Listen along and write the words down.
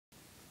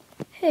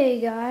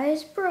Hey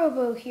guys,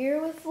 Brobo here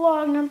with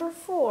vlog number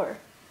 4.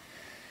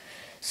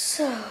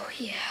 So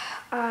yeah,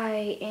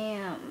 I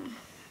am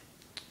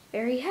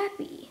very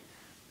happy.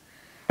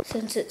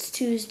 Since it's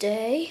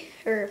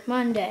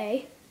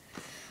Monday,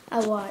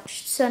 I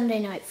watched Sunday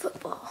Night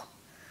Football.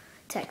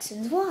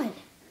 Texans won.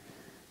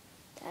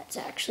 That's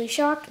actually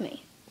shocked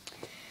me.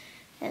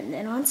 And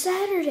then on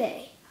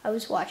Saturday, I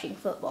was watching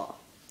football.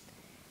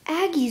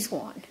 Aggies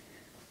won.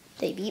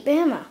 They beat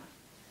Bama.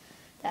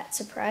 That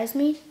surprised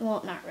me.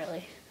 Well, not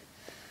really.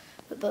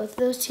 But both of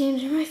those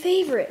teams are my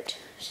favorite.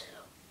 So,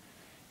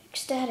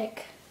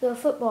 ecstatic. Go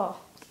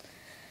football.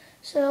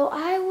 So,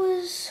 I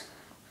was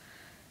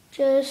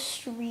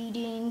just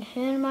reading,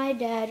 and my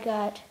dad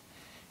got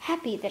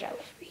happy that I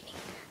was reading.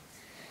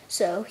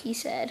 So, he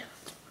said,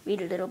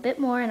 read a little bit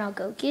more and I'll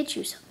go get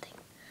you something.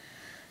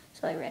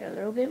 So, I read a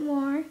little bit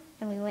more,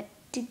 and we went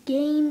to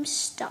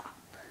GameStop.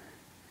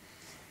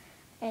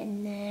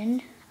 And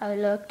then I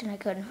looked and I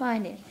couldn't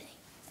find anything.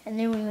 And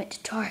then we went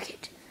to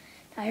Target.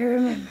 I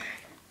remembered.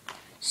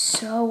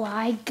 So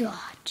I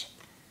got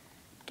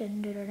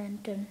dun dun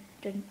dun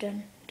dun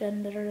dun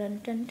dun dun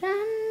dun dun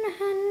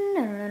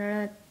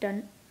dun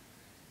dun.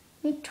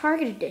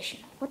 Target edition.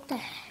 What the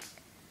heck?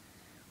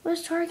 What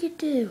does Target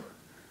do?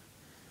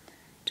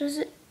 Does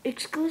it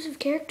exclusive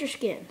character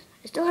skins?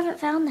 I still haven't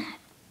found that.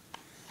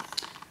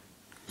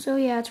 So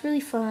yeah, it's really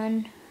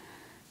fun.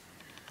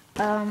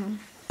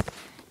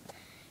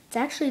 It's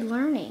actually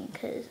learning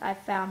because I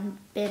found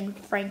Ben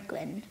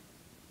Franklin.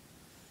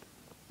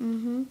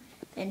 And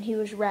he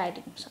was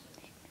writing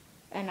something.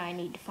 And I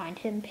need to find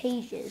him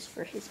pages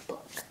for his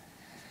book.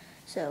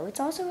 So it's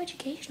also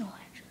educational,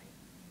 actually.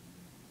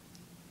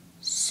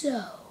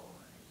 So,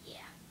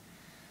 yeah.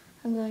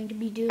 I'm going to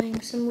be doing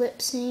some lip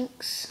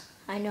syncs.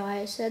 I know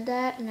I said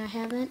that and I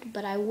haven't,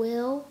 but I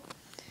will.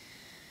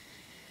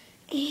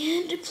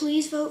 And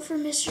please vote for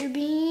Mr.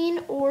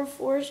 Bean or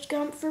Forrest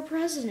Gump for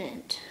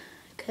president.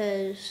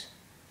 Because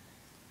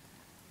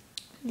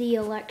the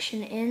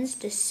election ends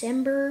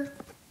December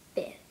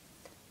 5th.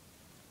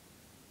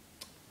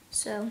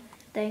 So,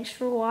 thanks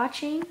for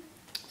watching.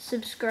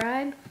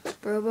 Subscribe.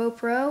 Brobo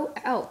Pro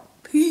out.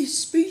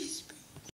 Peace, peace.